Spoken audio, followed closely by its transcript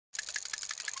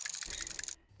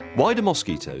Why do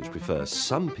mosquitoes prefer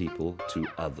some people to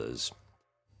others?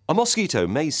 A mosquito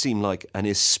may seem like an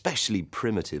especially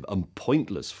primitive and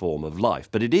pointless form of life,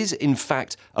 but it is, in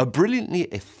fact, a brilliantly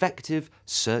effective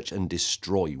search and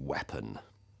destroy weapon.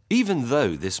 Even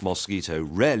though this mosquito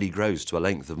rarely grows to a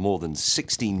length of more than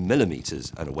 16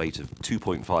 millimeters and a weight of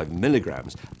 2.5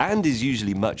 milligrams, and is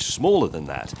usually much smaller than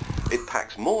that, it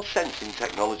packs more sensing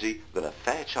technology than a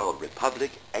Fairchild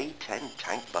Republic A-10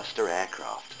 tank buster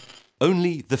aircraft.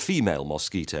 Only the female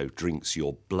mosquito drinks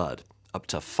your blood, up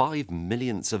to 5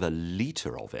 millionths of a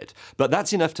litre of it. But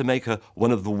that's enough to make her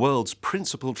one of the world's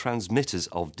principal transmitters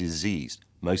of disease,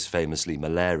 most famously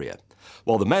malaria.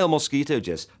 While the male mosquito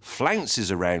just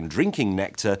flounces around drinking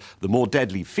nectar, the more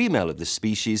deadly female of the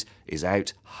species is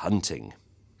out hunting.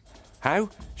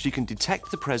 How? She can detect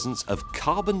the presence of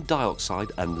carbon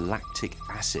dioxide and lactic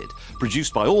acid,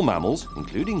 produced by all mammals,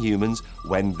 including humans,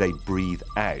 when they breathe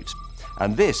out.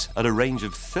 And this at a range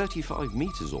of 35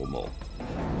 metres or more.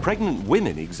 Pregnant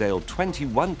women exhale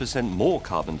 21% more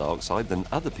carbon dioxide than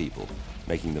other people,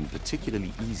 making them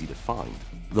particularly easy to find.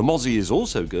 The mozzie is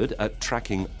also good at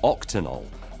tracking octanol,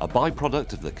 a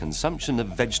byproduct of the consumption of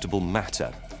vegetable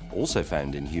matter, also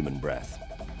found in human breath.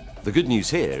 The good news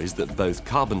here is that both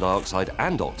carbon dioxide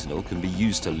and octanol can be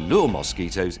used to lure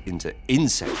mosquitoes into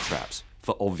insect traps,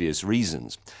 for obvious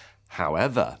reasons.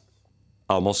 However,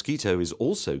 our mosquito is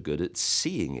also good at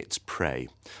seeing its prey,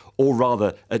 or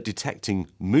rather at detecting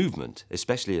movement,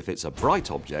 especially if it's a bright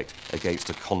object against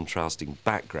a contrasting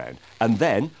background, and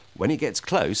then, when it gets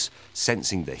close,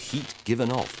 sensing the heat given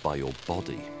off by your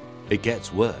body. It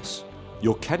gets worse.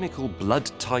 Your chemical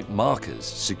blood-type markers,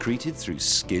 secreted through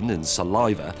skin and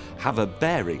saliva, have a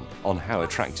bearing on how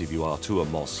attractive you are to a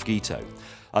mosquito.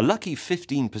 A lucky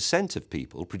 15% of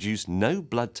people produce no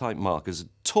blood-type markers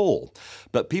at all,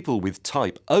 but people with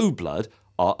type O blood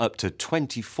are up to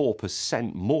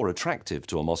 24% more attractive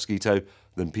to a mosquito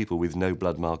than people with no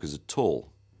blood markers at all.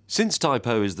 Since type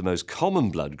O is the most common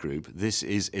blood group, this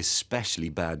is especially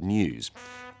bad news.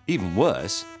 Even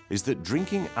worse is that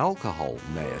drinking alcohol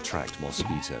may attract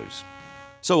mosquitoes.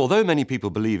 So although many people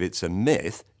believe it's a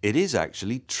myth, it is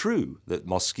actually true that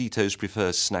mosquitoes prefer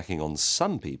snacking on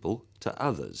some people to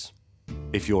others.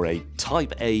 If you're a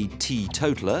type A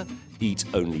teetotaler, eat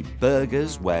only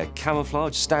burgers, wear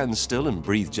camouflage, stand still and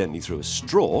breathe gently through a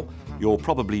straw, you're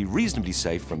probably reasonably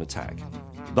safe from attack.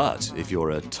 But if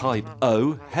you're a type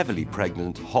O, heavily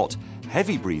pregnant, hot,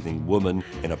 heavy-breathing woman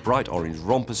in a bright orange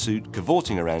romper suit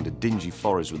cavorting around a dingy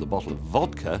forest with a bottle of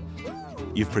vodka,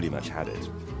 you've pretty much had it.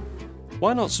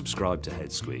 Why not subscribe to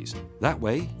Head Squeeze? That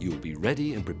way you'll be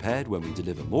ready and prepared when we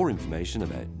deliver more information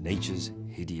about nature's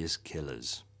hideous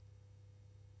killers.